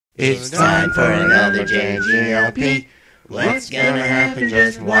It's time for another JGLP. What's gonna happen?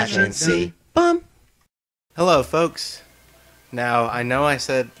 Just watch and see. Bum. Hello, folks. Now, I know I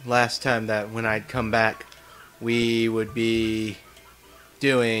said last time that when I'd come back, we would be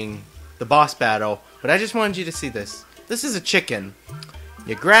doing the boss battle, but I just wanted you to see this. This is a chicken.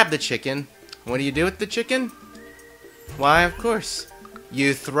 You grab the chicken. What do you do with the chicken? Why, of course,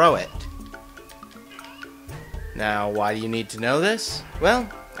 you throw it. Now, why do you need to know this? Well,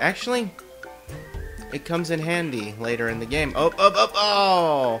 actually, it comes in handy later in the game.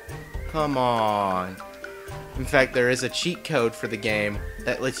 Oh! Come on. In fact, there is a cheat code for the game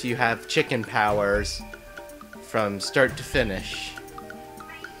that lets you have chicken powers from start to finish.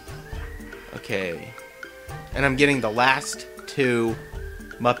 Okay. And I'm getting the last 2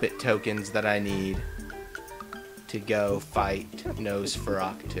 Muppet tokens that I need to go fight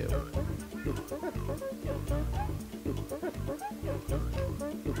Noseferatu.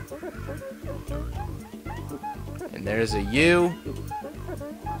 And there's a you,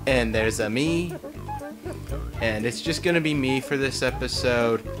 and there's a me, and it's just gonna be me for this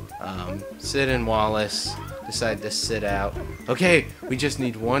episode. Sid and Wallace decide to sit out. Okay, we just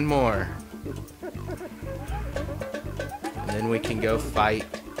need one more. And then we can go fight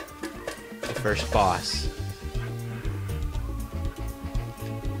the first boss.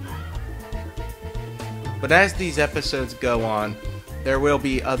 But as these episodes go on, there will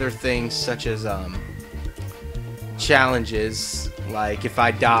be other things such as challenges. Like if I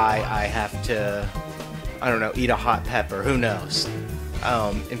die, I have to, I don't know, eat a hot pepper. Who knows?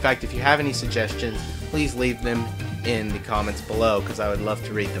 In fact, if you have any suggestions, please leave them in the comments below, because I would love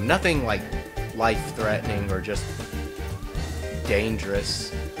to read them. Nothing like life-threatening or just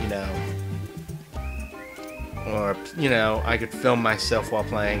dangerous, you know. Or, you know, I could film myself while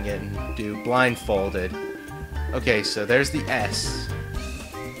playing it and do blindfolded. Okay, so there's the S.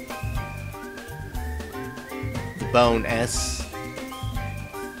 The bone S.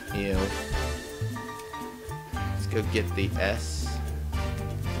 Ew. Let's go get the S.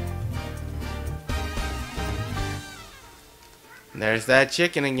 And there's that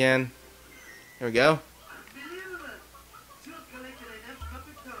chicken again. Here we go.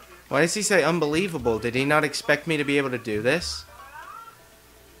 Why does he say unbelievable? Did he not expect me to be able to do this?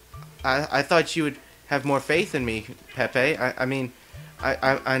 I thought you would have more faith in me, Pepe. I mean,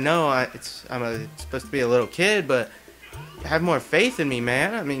 I know I'm supposed to be a little kid, but have more faith in me,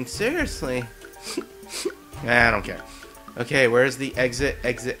 man. I mean, seriously. Nah, I don't care. Okay, where's the exit?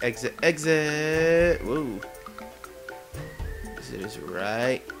 Exit. Woo. Exit is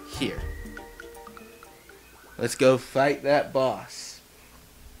right here. Let's go fight that boss.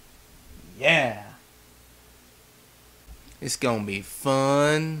 Yeah. It's gonna be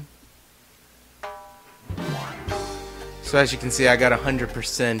fun. So as you can see, I got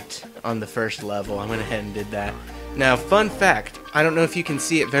 100% on the first level. I went ahead and did that. Now, fun fact, I don't know if you can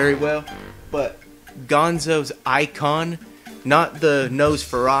see it very well, but Gonzo's icon, not the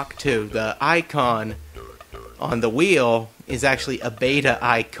Noseferatu, the icon on the wheel is actually a beta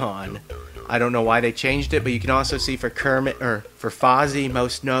icon. I don't know why they changed it, but you can also see for Kermit, or for Fozzie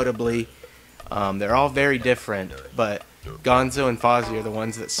most notably, they're all very different, but Gonzo and Fozzie are the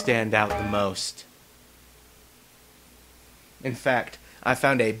ones that stand out the most. In fact, I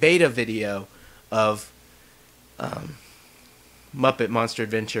found a beta video of Muppet Monster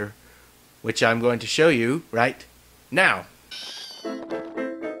Adventure, which I'm going to show you right now.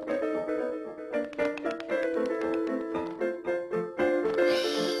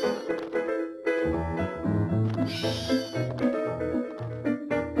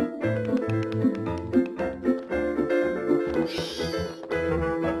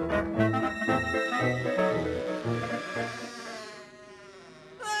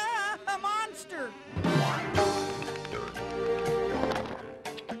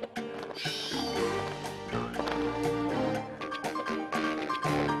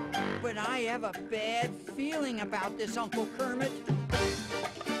 But I have a bad feeling about this, Uncle Kermit.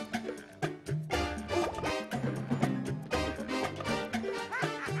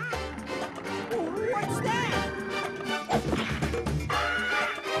 What's that?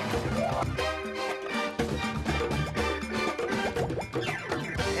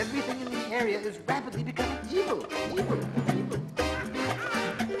 Everything in the area is rapidly becoming evil.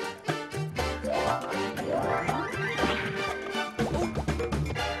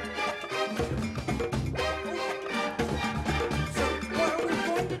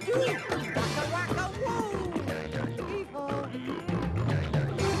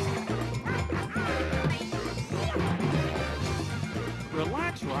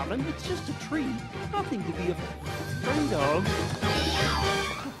 Relax, Robin. It's just a tree. Nothing to be afraid of.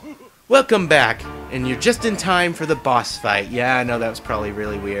 Welcome back, and you're just in time for the boss fight. Yeah, I know that was probably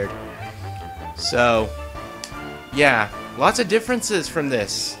really weird. So, yeah, lots of differences from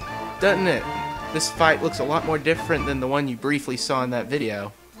this, doesn't it? This fight looks a lot more different than the one you briefly saw in that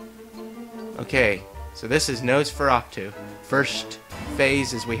video. Okay, so this is Noseferatu. First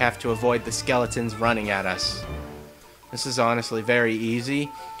phase is we have to avoid the skeletons running at us. This is honestly very easy,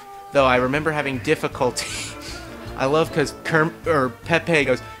 though I remember having difficulty. I love because Pepe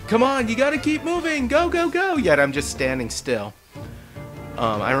goes, "Come on, you gotta keep moving, go, go, go," yet I'm just standing still.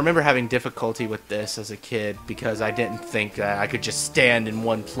 I remember having difficulty with this as a kid because I didn't think that I could just stand in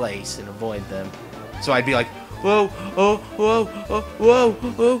one place and avoid them. So I'd be like, whoa, oh, whoa, oh, whoa,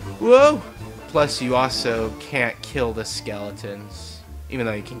 oh, whoa. Plus, you also can't kill the skeletons, even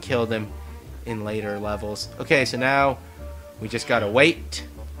though you can kill them in later levels. Okay, so now we just gotta wait.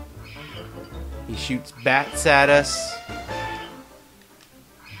 He shoots bats at us.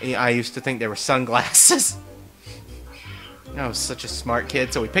 I used to think they were sunglasses. I was such a smart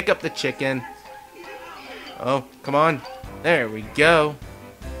kid. So we pick up the chicken. Oh, come on. There we go.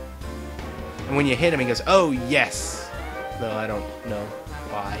 And when you hit him, he goes, "Oh, yes." Though I don't know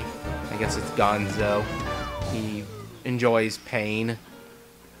why. I guess it's Gonzo. He enjoys pain.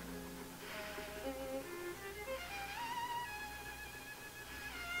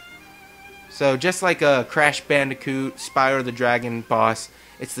 So just like a Crash Bandicoot, Spyro the Dragon boss,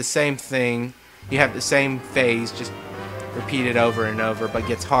 it's the same thing. You have the same phase, just repeated over and over, but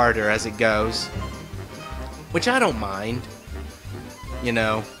gets harder as it goes. Which I don't mind. You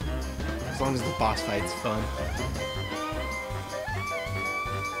know, as long as the boss fight's fun.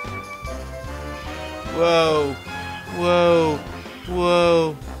 Whoa, whoa,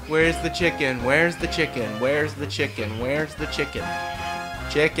 whoa. Where's the chicken? Where's the chicken? Where's the chicken? Where's the chicken?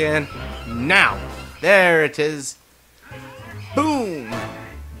 Chicken. Now. There it is. Boom.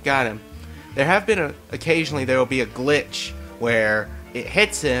 Got him. There have been occasionally there will be a glitch where it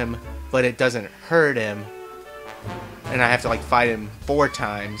hits him, but it doesn't hurt him. And I have to like fight him 4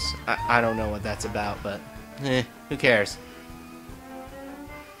 times. I don't know what that's about, but who cares?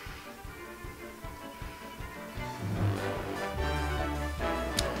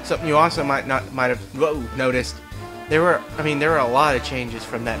 Something you also might have noticed. There were a lot of changes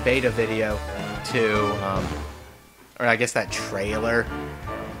from that beta video to, or I guess that trailer,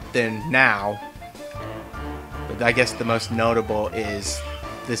 than now. But I guess the most notable is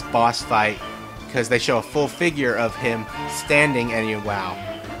this boss fight, because they show a full figure of him standing, and you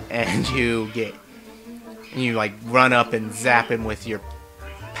like run up and zap him with your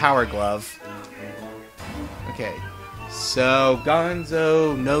power glove. Okay, so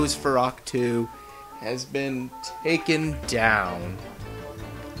Gonzo Noseferatu has been taken down.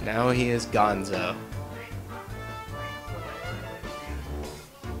 Now he is Gonzo.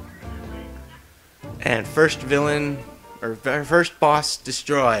 And first villain, or first boss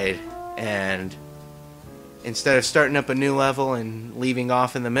destroyed. And instead of starting up a new level and leaving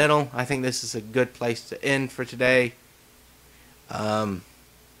off in the middle, I think this is a good place to end for today. I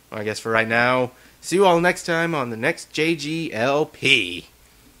guess for right now, see you all next time on the next JGLP.